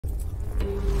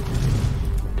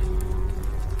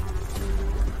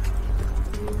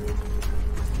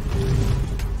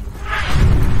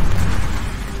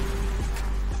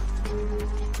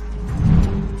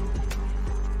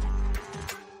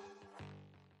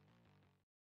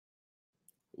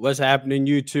What's happening,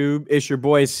 YouTube? It's your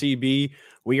boy CB.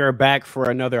 We are back for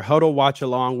another Huddle Watch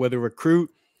Along with a recruit.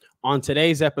 On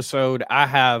today's episode, I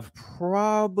have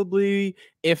probably,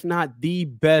 if not the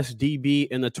best DB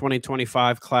in the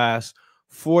 2025 class,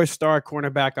 four-star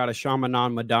cornerback out of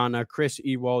Chaminade-Madonna,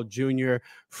 Ewald Jr.,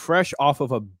 fresh off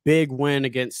of a big win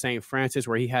against St. Francis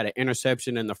where he had an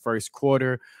interception in the first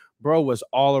quarter. Bro was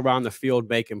all around the field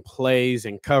making plays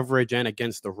and coverage and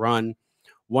against the run.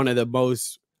 One of the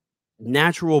most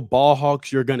natural ball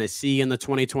hawks you're going to see in the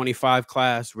 2025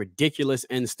 class, ridiculous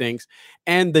instincts,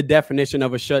 and the definition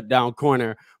of a shutdown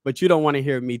corner. But you don't want to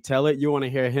hear me tell it. You want to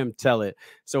hear him tell it.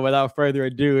 So without further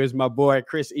ado, is my boy,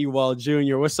 Ewald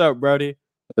Jr. What's up, Brody?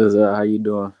 How you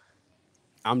doing?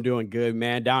 I'm doing good,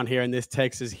 man. Down here in this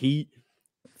Texas heat,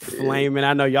 flaming.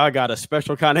 I know y'all got a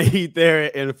special kind of heat there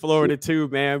in Florida too,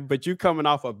 man. But you coming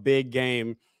off a big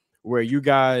game where you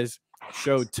guys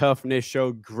showed toughness,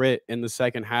 showed grit in the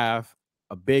second half,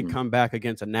 a big comeback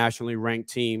against a nationally ranked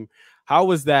team. How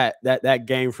was that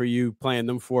game for you, playing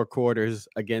them 4 quarters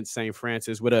against St.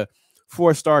 Francis with a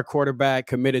 4-star quarterback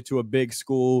committed to a big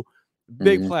school,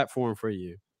 big platform for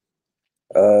you?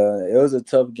 It was a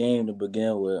tough game to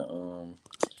begin with.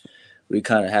 We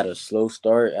kind of had a slow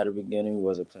start at the beginning. We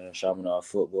wasn't playing Chaminade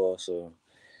football, so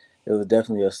it was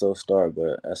definitely a slow start.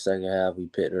 But at second half, we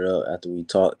picked it up after we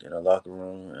talked in the locker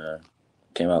room and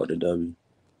came out with a W.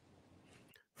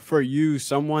 For you,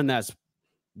 someone that's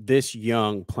this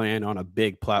young playing on a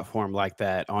big platform like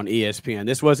that on ESPN,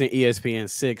 this wasn't ESPN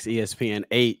 6, ESPN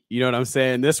 8. You know what I'm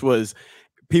saying? This was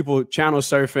people channel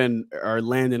surfing or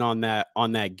landing on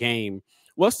that game.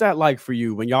 What's that like for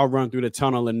you when y'all run through the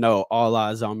tunnel and know all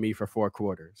eyes on me for 4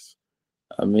 quarters?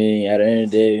 I mean, at the end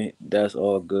of the day, that's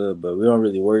all good, but we don't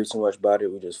really worry too much about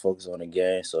it. We just focus on the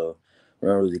game, so we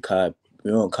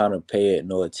don't kind of pay it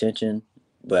no attention.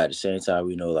 But at the same time,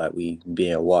 we know like we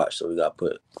being watched, so we got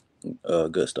to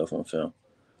put good stuff on film.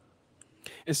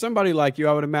 And somebody like you,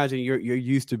 I would imagine you're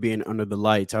used to being under the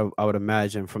lights. I would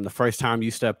imagine from the first time you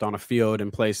stepped on a field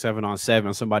and played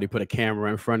 7-on-7, somebody put a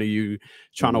camera in front of you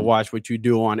trying to watch what you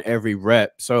do on every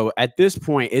rep. So at this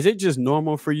point, is it just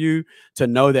normal for you to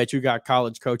know that you got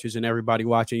college coaches and everybody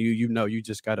watching you? You know, you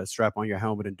just got to strap on your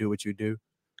helmet and do what you do.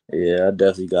 Yeah, I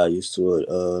definitely got used to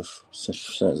it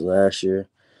since last year.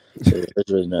 So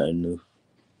it's really nothing new.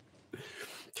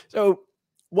 So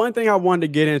one thing I wanted to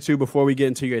get into before we get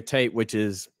into your tape, which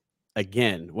is,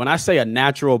 again, when I say a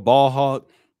natural ball hawk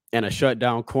and a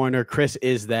shutdown corner, Chris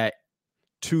is that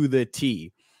to the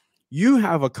T. You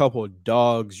have a couple of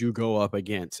dogs you go up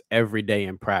against every day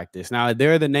in practice. Now,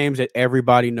 they're the names that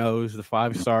everybody knows, the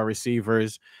 5-star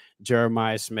receivers,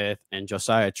 Jeremiah Smith and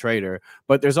Josiah Trader.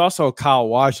 But there's also Kyle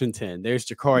Washington. There's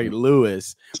Ja'Cory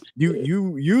Lewis.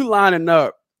 You lining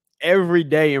up every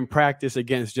day in practice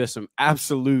against just some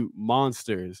absolute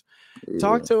monsters.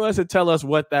 Talk to us and tell us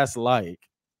what that's like.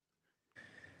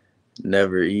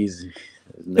 Never easy.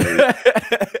 Never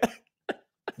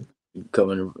I come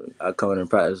in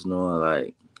practice knowing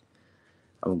like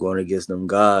I'm going against them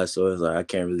guys, so it's like I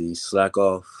can't really slack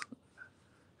off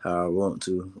how I want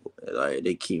to. Like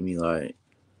they keep me on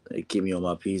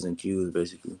my P's and Q's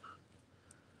basically.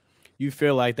 You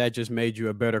feel like that just made you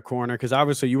a better corner? Because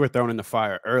obviously you were thrown in the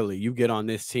fire early. You get on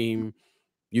this team,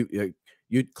 you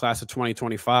class of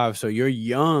 2025, so you're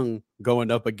young going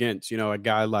up against, a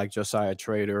guy like Josiah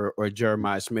Trader or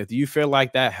Jeremiah Smith. Do you feel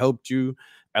like that helped you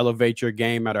elevate your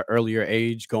game at an earlier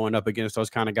age going up against those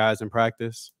kind of guys in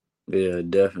practice? Yeah,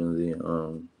 definitely.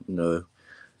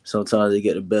 Sometimes they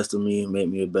get the best of me and make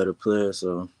me a better player,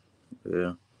 so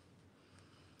yeah.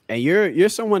 And you're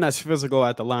someone that's physical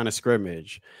at the line of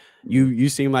scrimmage. You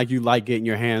seem like you like getting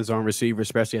your hands on receivers,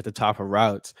 especially at the top of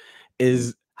routes.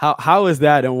 How is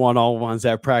that in one-on-ones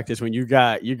at practice when you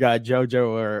got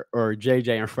JoJo or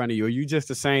JJ in front of you? Are you just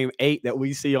the same 8 that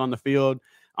we see on the field?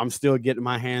 I'm still getting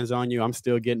my hands on you. I'm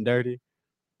still getting dirty.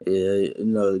 Yeah,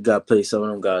 you got to play some of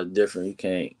them guys different. You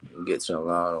can't get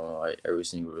something out on like every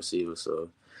single receiver. So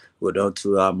with them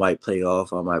 2, I might play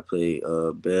off. I might play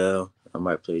Bell. I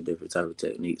might play different type of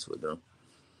techniques with them.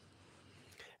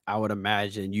 I would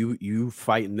imagine you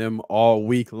fighting them all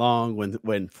week long.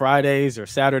 When Fridays or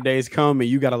Saturdays come and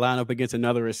you got to line up against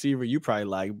another receiver, you probably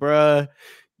like, bruh,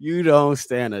 you don't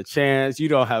stand a chance. You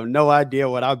don't have no idea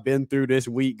what I've been through this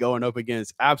week going up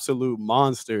against absolute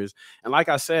monsters. And like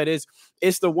I said,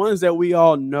 it's the ones that we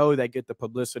all know that get the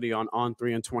publicity on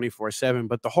On3 and 24/7,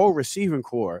 but the whole receiving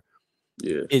core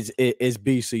is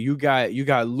beast. So you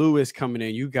got Lewis coming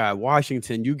in, you got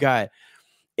Washington,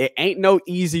 it ain't no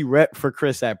easy rep for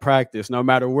Chris at practice. No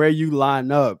matter where you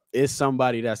line up, it's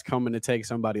somebody that's coming to take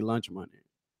somebody lunch money.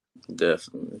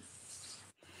 Definitely.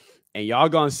 And y'all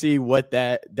gonna see what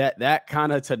that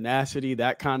kind of tenacity,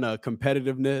 that kind of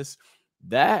competitiveness,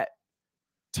 that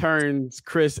turns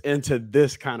Chris into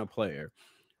this kind of player.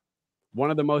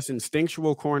 One of the most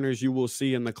instinctual corners you will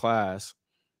see in the class,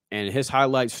 and his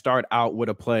highlights start out with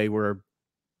a play where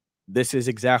this is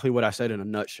exactly what I said in a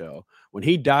nutshell. When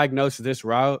he diagnosed this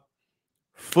route,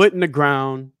 foot in the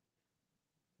ground,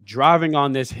 driving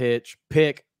on this hitch,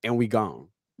 pick, and we gone.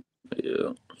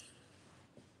 Yeah.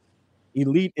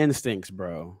 Elite instincts,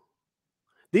 bro.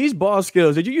 These ball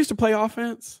skills. Did you used to play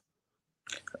offense?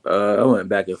 I went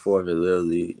back and forth in Little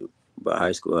League, but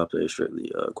high school I played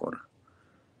strictly corner.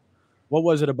 What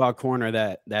was it about corner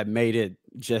that made it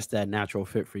just that natural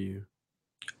fit for you?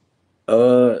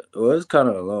 Well, it's kind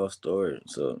of a long story.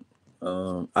 So,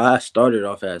 I started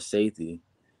off as safety,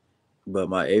 but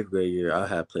my 8th grade year I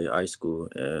had played high school,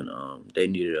 and they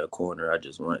needed a corner. I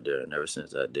just went there, and ever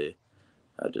since that day,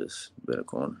 I just been a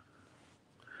corner.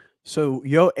 So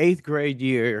your 8th grade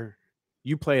year,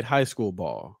 you played high school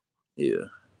ball. Yeah.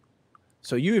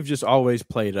 So you have just always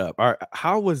played up.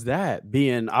 How was that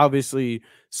being obviously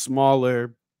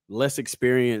smaller, less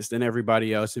experienced than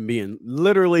everybody else, and being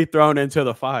literally thrown into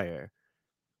the fire?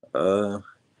 Uh,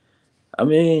 I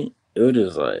mean, it was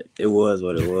just like it was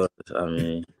what it was. I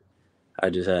mean, I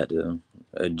just had to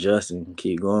adjust and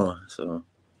keep going. So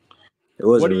it What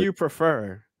wasn't do really. you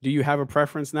prefer? Do you have a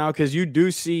preference now? Because you do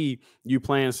see you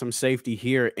playing some safety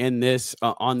here in this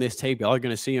on this tape. Y'all are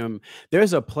gonna see him.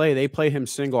 There's a play they play him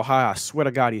single high. I swear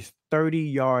to God, he's 30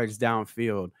 yards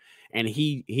downfield, and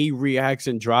he reacts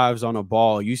and drives on a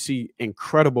ball. You see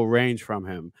incredible range from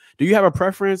him. Do you have a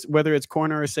preference whether it's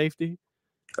corner or safety?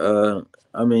 Uh,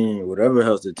 I mean, whatever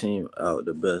helps the team out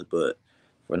the best. But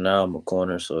for now, I'm a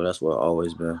corner, so that's what I've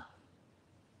always been.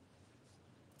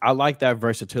 I like that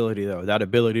versatility though, that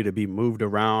ability to be moved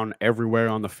around everywhere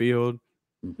on the field.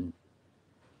 Hmm.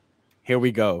 Here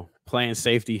we go. Playing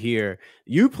safety here.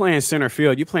 You playing center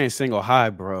field, you playing single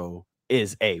high, bro,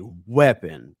 is a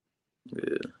weapon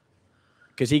Yeah.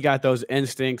 because he got those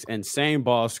instincts and same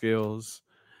ball skills.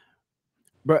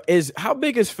 But is how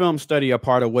big is film study a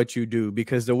part of what you do?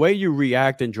 Because the way you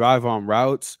react and drive on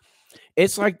routes,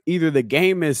 it's like either the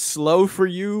game is slow for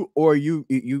you or you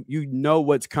know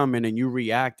what's coming and you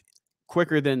react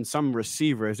quicker than some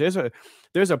receivers. There's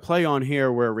a play on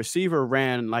here where a receiver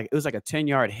ran like it was like a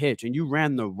 10-yard hitch and you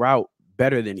ran the route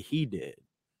better than he did.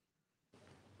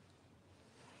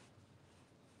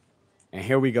 And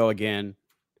here we go again.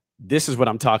 This is what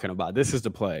I'm talking about. This is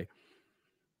the play.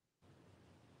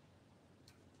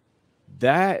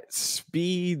 That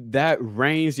speed, that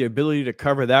range, the ability to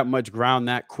cover that much ground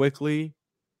that quickly,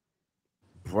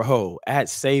 bro, at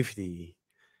safety.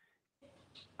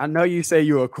 I know you say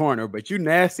you're a corner, but you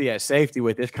nasty at safety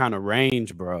with this kind of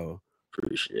range, bro.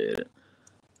 Appreciate it.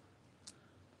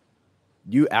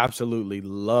 You absolutely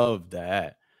love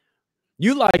that.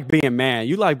 You like being man.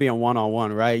 You like being one on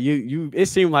one, right? You. It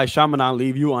seemed like Chaminade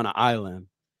leave you on an island.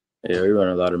 Yeah, we run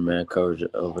a lot of man coverage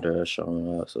over there,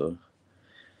 showing out. So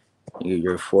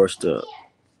you're forced to.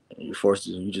 You're forced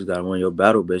to. You just gotta win your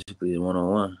battle basically one on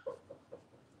one.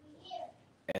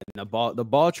 And the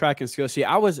ball tracking skill. See,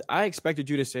 I expected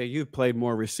you to say you played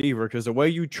more receiver because the way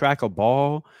you track a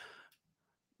ball,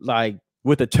 like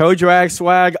with the toe drag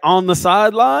swag on the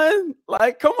sideline,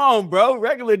 like come on, bro.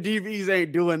 Regular DBs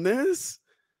ain't doing this.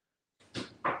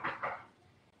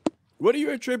 What do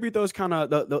you attribute those kind of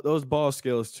those ball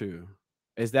skills to?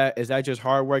 Is that just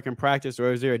hard work and practice,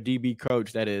 or is there a DB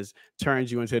coach that is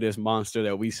turns you into this monster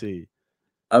that we see?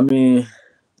 I mean,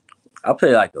 I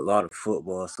play like a lot of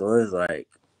football, so it's like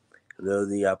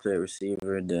literally I play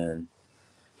receiver. Then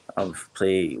I've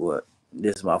played what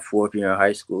this is my 4th year in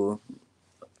high school.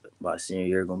 My senior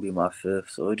year gonna be my 5th,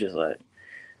 so it's just like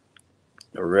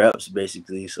the reps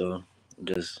basically. So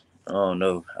just I don't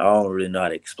know. I don't really know how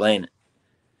to explain it.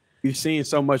 You've seen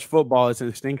so much football; it's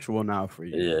instinctual now for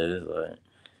you. Yeah, it's like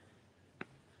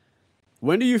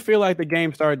When do you feel like the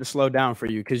game started to slow down for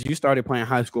you? Because you started playing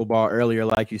high school ball earlier,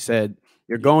 like you said.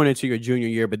 You're going into your junior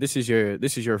year, but this is your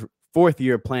 4th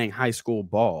year playing high school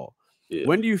ball. yeah.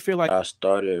 When do you feel like I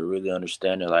started really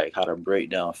understanding like how to break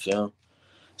down film.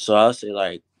 So I'll say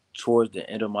like towards the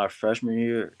end of my freshman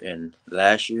year and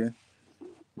last year,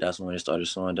 that's when it started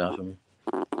slowing down for me.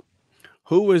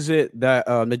 who was it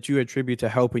that you attribute to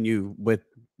helping you with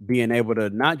being able to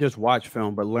not just watch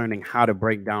film, but learning how to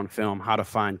break down film, how to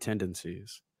find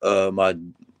tendencies? My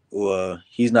well,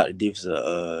 he's not the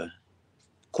defensive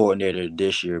coordinator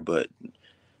this year, but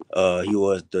he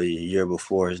was the year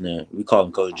before. His name we call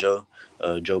him Coach Joe,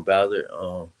 Joe Ballard.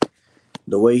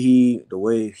 The way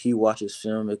he watches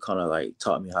film, it kind of like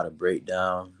taught me how to break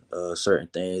down certain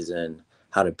things and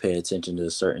how to pay attention to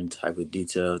certain type of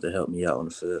details to help me out on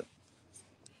the field.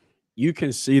 You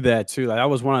can see that too. Like that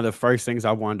was one of the first things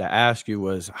I wanted to ask you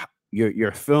was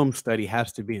your film study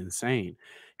has to be insane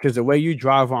because the way you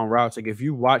drive on routes, like if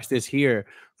you watch this here,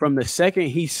 from the second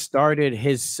he started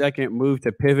his second move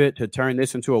to pivot to turn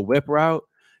this into a whip route,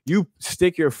 you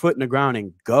stick your foot in the ground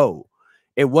and go.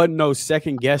 It wasn't no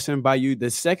second guessing by you. The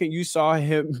second you saw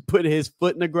him put his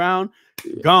foot in the ground,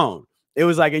 gone. It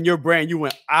was like in your brain, you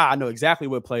went, I know exactly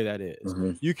what play that is.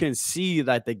 Mm-hmm. You can see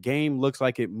that the game looks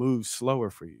like it moves slower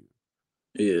for you.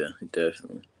 Yeah,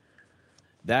 definitely.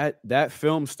 That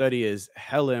film study is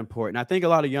hella important. I think a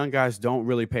lot of young guys don't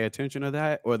really pay attention to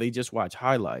that, or they just watch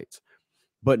highlights.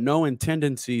 But knowing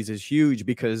tendencies is huge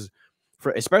because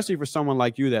for especially for someone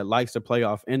like you that likes to play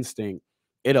off instinct,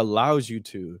 it allows you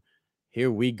to. Here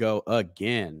we go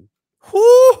again.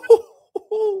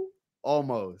 Whoo!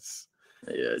 Almost.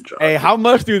 Yeah, Hey, dropped it. how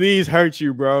much do these hurt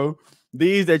you, bro?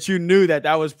 These that you knew that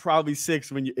was probably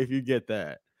 6 when if you get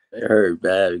that. It hurt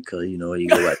bad because you know when you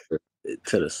go back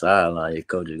to the sideline, your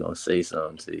coach is gonna say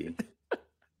something to you.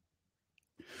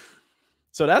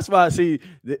 So that's why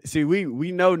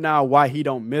we know now why he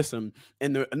don't miss him,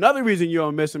 and another reason you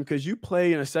don't miss him because you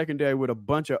play in a secondary with a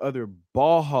bunch of other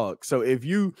ball hawks. So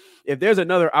if there's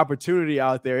another opportunity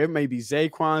out there, it may be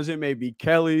Zaquan's, it may be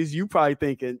Kelly's. You probably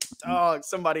thinking, dog,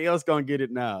 somebody else gonna get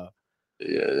it now.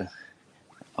 Yeah.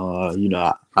 You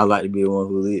know, I like to be the one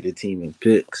who lead the team in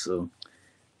picks. So,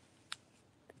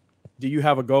 do you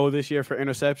have a goal this year for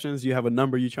interceptions? Do you have a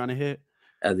number you trying to hit?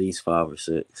 at least 5 or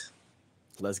 6.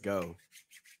 Let's go.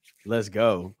 Let's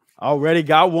go. Already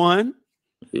got one.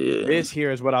 Yeah. This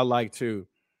here is what I like too.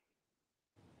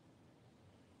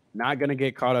 Not gonna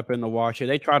get caught up in the wash here.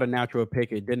 They tried a natural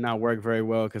pick. It did not work very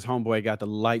well because homeboy got the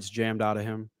lights jammed out of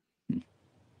him.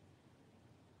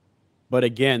 But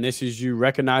again, this is you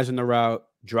recognizing the route,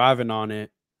 driving on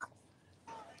it.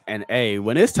 And hey,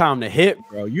 when it's time to hit,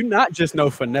 bro, you're not just no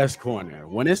finesse corner.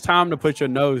 When it's time to put your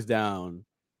nose down,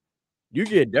 you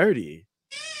get dirty.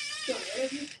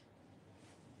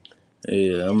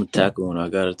 Yeah, I'm a tackle when I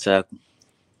got to tackle.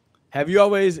 Have you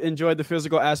always enjoyed the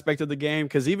physical aspect of the game?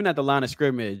 Because even at the line of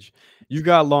scrimmage, you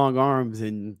got long arms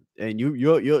and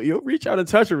you'll reach out and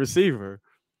touch a receiver.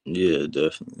 Yeah,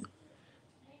 definitely.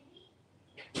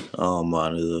 I don't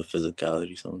mind a little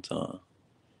physicality sometimes.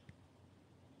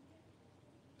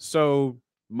 So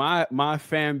my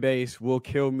fan base will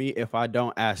kill me if I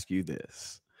don't ask you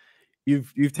this.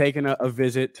 You've taken a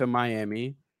visit to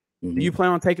Miami. Mm-hmm. Do you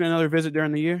plan on taking another visit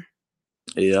during the year?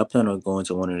 Yeah, I plan on going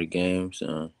to one of the games.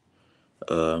 I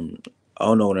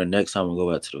don't know when the next time I'll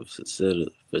go back to the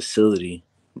facility,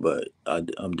 but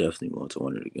I'm definitely going to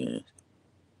one of the games.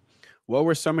 What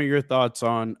were some of your thoughts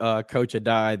on Coach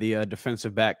Adai, the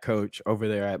defensive back coach over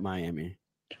there at Miami?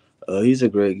 He's a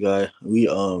great guy. We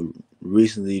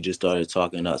recently just started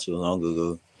talking not too long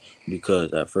ago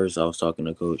because at first I was talking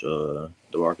to Coach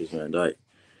DeMarcus Van Dyke,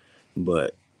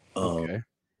 but Okay.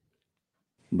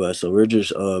 but so we're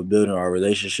just building our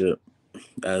relationship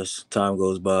as time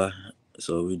goes by.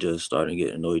 So we just starting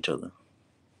getting to know each other.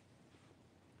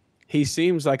 He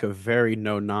seems like a very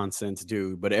no nonsense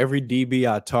dude, but every DB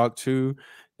I talk to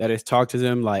that has talked to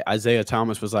them, like Isaiah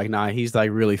Thomas was like, nah, he's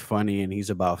like really funny and he's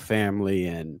about family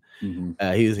and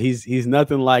Mm-hmm. he's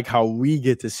nothing like how we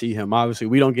get to see him. Obviously,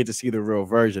 we don't get to see the real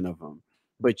version of him,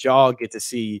 but y'all get to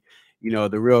see,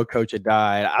 the real Coach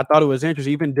Adai. I thought it was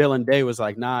interesting. Even Dylan Day was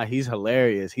like, nah, he's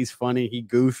hilarious. He's funny. He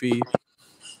goofy.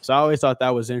 So I always thought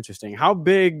that was interesting. How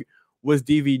big was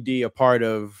DVD a part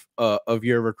of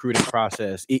your recruiting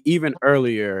process, even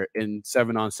earlier in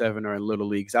 7-on-7 or in little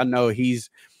leagues? I know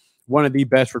he's one of the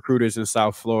best recruiters in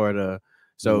South Florida.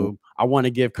 So I want to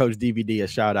give Coach DVD a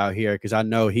shout out here because I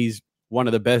know he's one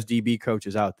of the best DB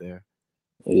coaches out there.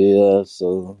 Yeah,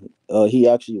 so he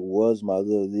actually was my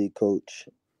little league coach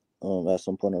at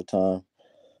some point in time.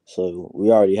 So we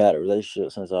already had a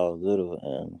relationship since I was little,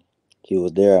 and he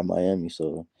was there at Miami.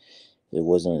 So it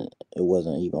wasn't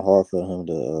even hard for him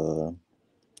to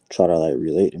try to like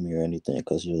relate to me or anything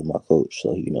because he was my coach,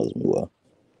 so he knows me well.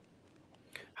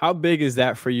 How big is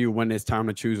that for you when it's time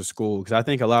to choose a school? Because I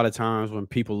think a lot of times when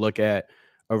people look at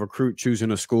a recruit choosing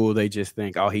a school, they just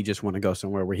think, oh, he just want to go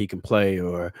somewhere where he can play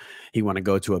or he want to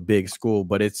go to a big school.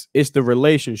 But it's the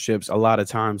relationships a lot of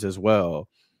times as well.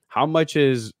 How much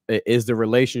is the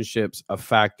relationships a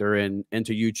factor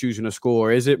into you choosing a school,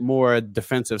 or is it more a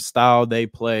defensive style they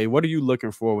play? What are you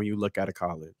looking for when you look at a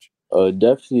college?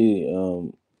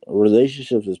 Definitely,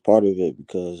 relationships is part of it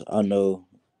because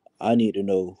I need to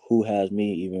know who has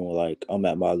me even when like I'm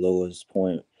at my lowest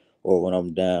point or when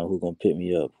I'm down, who gonna pick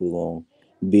me up, who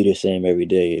gonna be the same every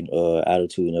day.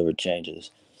 Attitude never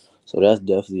changes. So that's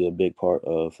definitely a big part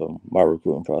of my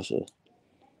recruiting process.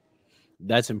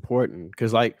 That's important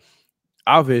because, like,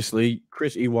 obviously,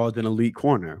 Chris Ewald's an elite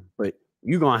corner, but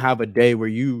you're gonna have a day where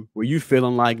you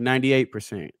feeling like 98%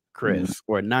 Mhm. Chris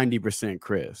or 90%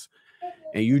 Chris.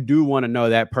 And you do want to know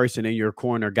that person in your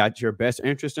corner got your best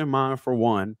interest in mind for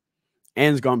one,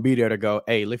 and is gonna be there to go,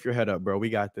 hey, lift your head up, bro. We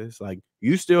got this. Like,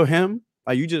 you still him?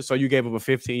 Like, you just so you gave him a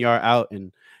 15-yard out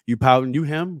and you pouting, you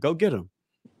him, go get him.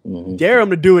 Dare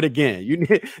him to do it again. You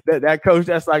need that coach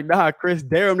that's like, nah, Chris,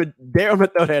 dare him to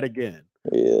throw that again.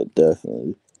 Yeah,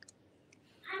 definitely.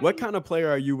 What kind of player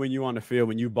are you when you on the field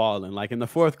when you balling? Like in the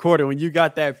fourth quarter when you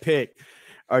got that pick,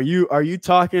 are you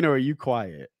talking or are you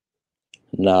quiet?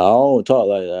 Nah, I don't talk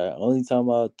like that. Only time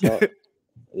I talk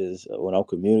is when I'm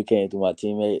communicating to my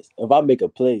teammates. If I make a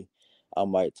play, I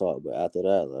might talk, but after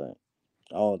that, like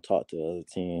I don't talk to the other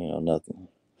team or nothing.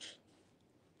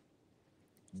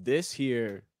 This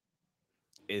here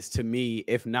is, to me,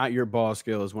 if not your ball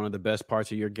skills, one of the best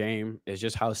parts of your game is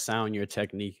just how sound your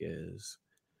technique is.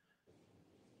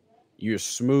 You're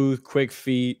smooth, quick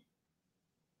feet.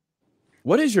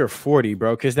 What is your 40,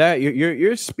 bro? Because that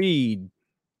your speed,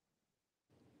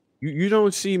 you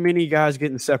don't see many guys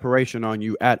getting separation on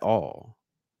you at all.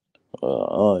 I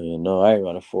don't even know. I ain't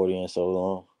running 40 in so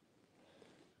long.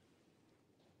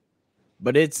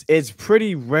 But it's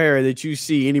pretty rare that you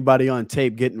see anybody on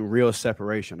tape getting real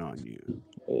separation on you.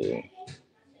 Yeah.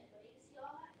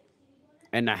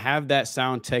 And to have that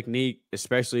sound technique,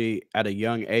 especially at a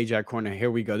young age at corner,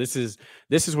 here we go. This is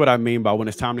what I mean by when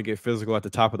it's time to get physical at the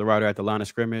top of the route or at the line of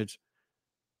scrimmage.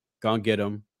 Gonna get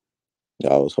them.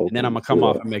 I was And then hoping I'm to gonna come do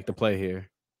off that. and make the play here.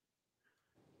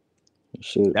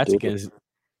 Should That's do it. against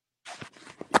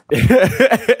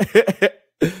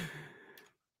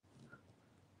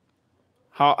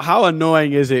how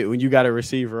annoying is it when you got a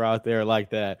receiver out there like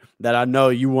that I know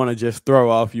you want to just throw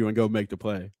off you and go make the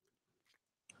play?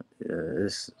 Yeah,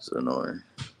 it's annoying.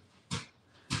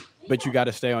 But you got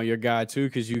to stay on your guy too,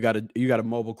 because you got a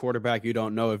mobile quarterback. You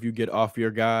don't know if you get off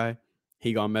your guy,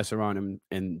 he gonna mess around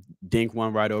and dink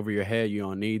one right over your head. You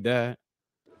don't need that.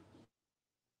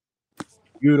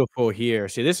 Beautiful here.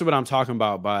 See, this is what I'm talking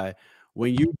about by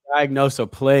when you diagnose a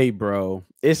play, bro.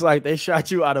 It's like they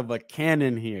shot you out of a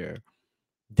cannon here.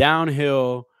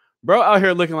 Downhill, bro, out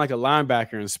here looking like a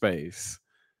linebacker in space.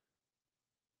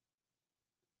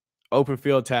 Open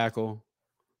field tackle.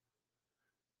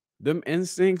 Them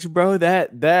instincts, bro,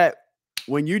 that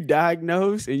when you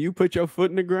diagnose and you put your foot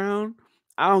in the ground,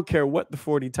 I don't care what the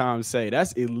 40 times say.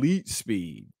 That's elite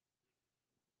speed.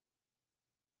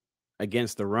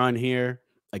 Against the run here,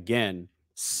 again,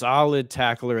 solid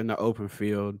tackler in the open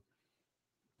field.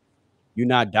 You're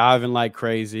not diving like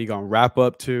crazy. You're gonna wrap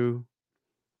up too.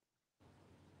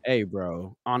 Hey,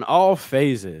 bro, on all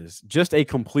phases, just a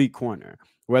complete corner,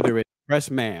 whether it's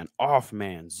press man, off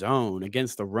man, zone,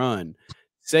 against the run,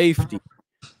 safety.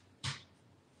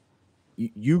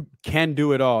 You can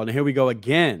do it all. And here we go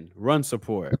again, run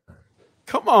support.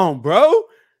 Come on, bro.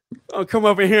 Don't come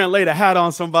over here and lay the hat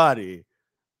on somebody.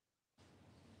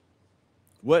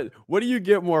 What do you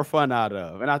get more fun out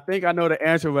of? And I think I know the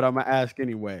answer, but I'm gonna ask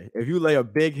anyway. If you lay a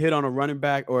big hit on a running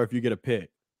back or if you get a pick.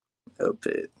 A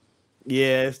bit.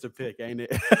 Yeah, it's the pick, ain't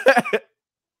it?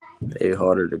 They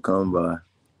harder to come by.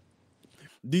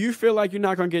 Do you feel like you're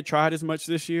not gonna get tried as much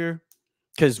this year?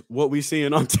 Because what we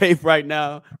seeing on tape right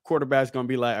now, quarterback's gonna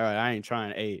be like, all right, I ain't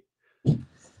trying 8.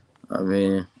 I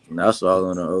mean, that's all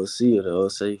on the OC.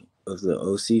 If the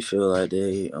OC feel like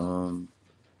they know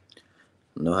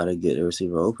how to get the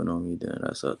receiver open on me, then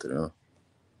that's up to them.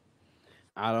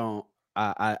 I don't.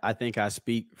 I think I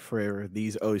speak for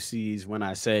these OCs when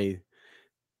I say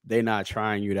they're not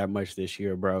trying you that much this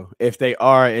year, bro. If they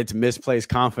are, it's misplaced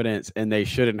confidence, and they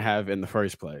shouldn't have in the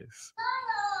first place.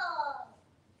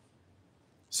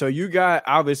 So you got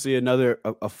obviously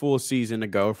a full season to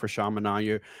go for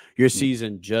Chaminade. Your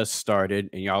season just started,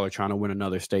 and y'all are trying to win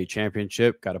another state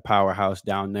championship. Got a powerhouse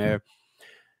down there.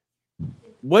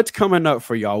 What's coming up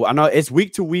for y'all? I know it's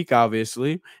week to week,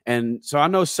 obviously. And so I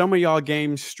know some of y'all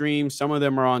games stream, some of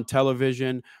them are on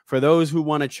television. For those who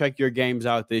want to check your games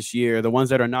out this year, the ones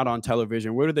that are not on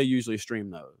television, where do they usually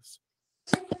stream those?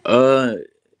 Uh,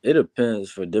 it depends.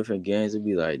 For different games, it'd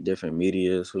be like different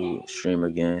medias who stream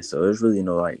a game. So there's really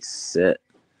no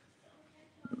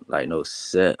no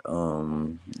set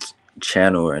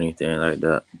channel or anything like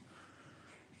that.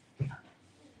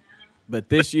 But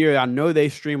this year, I know they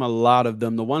stream a lot of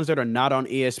them. The ones that are not on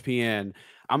ESPN,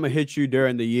 I'm gonna hit you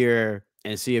during the year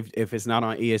and see if it's not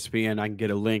on ESPN, I can get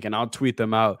a link and I'll tweet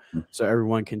them out so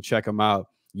everyone can check them out.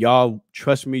 Y'all,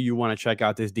 trust me, you want to check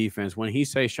out this defense. When he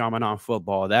says Chaminade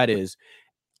football, that is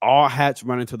all hats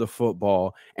running to the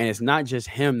football, and it's not just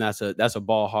him that's a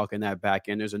ball hawk in that back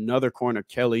end. There's another corner,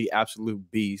 Kelly, absolute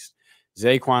beast.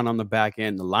 Zaquan on the back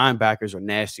end. The linebackers are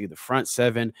nasty. The front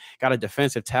seven got a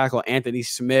defensive tackle, Anthony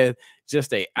Smith,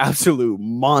 just a absolute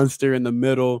monster in the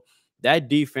middle. That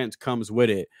defense comes with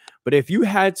it. But if you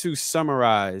had to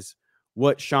summarize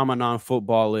what Chaminade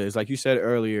football is, like you said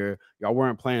earlier, y'all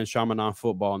weren't playing Chaminade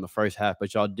football in the first half,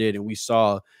 but y'all did, and we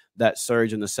saw that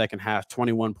surge in the second half,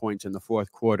 21 points in the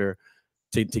fourth quarter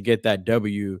to get that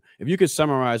W. If you could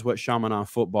summarize what Chaminade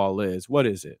football is, what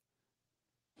is it?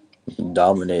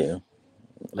 Dominating.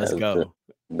 Let's go.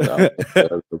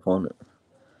 Opponent.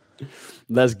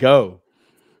 Let's go.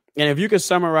 And if you could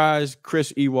summarize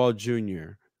Chris Ewald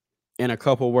Jr. in a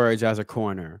couple words as a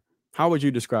corner, how would you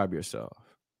describe yourself?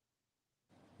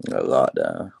 A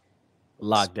lockdown.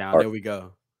 Lockdown. There we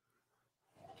go.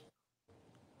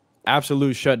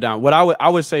 Absolute shutdown. What I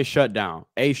would say shutdown,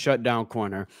 a shutdown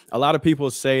corner. A lot of people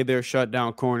say they're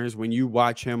shutdown corners. When you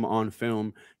watch him on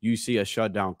film, you see a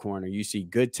shutdown corner. You see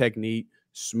good technique,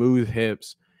 smooth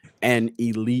hips, and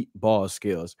elite ball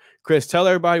skills. Chris, tell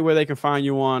everybody where they can find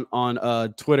you on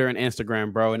Twitter and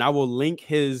Instagram, bro. And I will link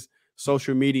his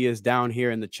social medias down here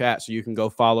in the chat so you can go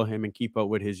follow him and keep up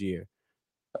with his year.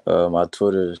 My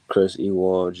Twitter is Chris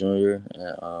Ewald Jr.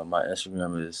 and my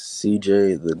Instagram is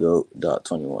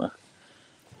cjthegoat.21.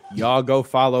 Y'all go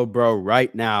follow bro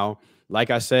right now. Like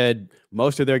I said,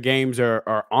 most of their games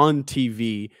are on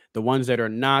TV. The ones that are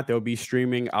not, they'll be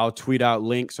streaming. I'll tweet out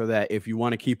links so that if you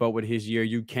want to keep up with his year,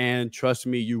 you can. Trust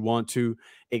me, you want to.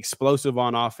 Explosive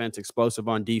on offense, explosive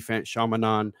on defense.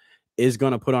 Chaminade is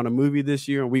going to put on a movie this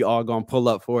year, and we all going to pull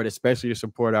up for it, especially to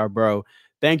support our bro.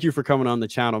 Thank you for coming on the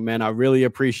channel, man. I really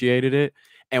appreciated it.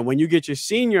 And when you get your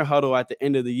senior huddle at the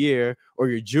end of the year or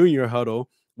your junior huddle,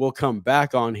 we'll come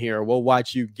back on here. We'll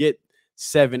watch you get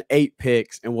 7-8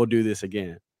 picks, and we'll do this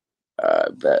again. I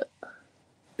bet.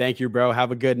 Thank you, bro.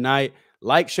 Have a good night.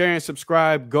 Like, share, and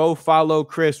subscribe. Go follow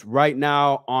Chris right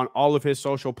now on all of his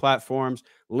social platforms.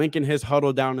 Link in his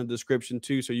huddle down in the description,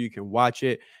 too, so you can watch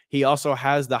it. He also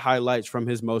has the highlights from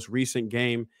his most recent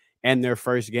game and their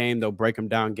first game. They'll break them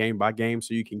down game by game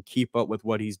so you can keep up with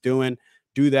what he's doing.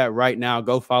 Do that right now.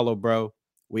 Go follow, bro.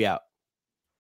 We out.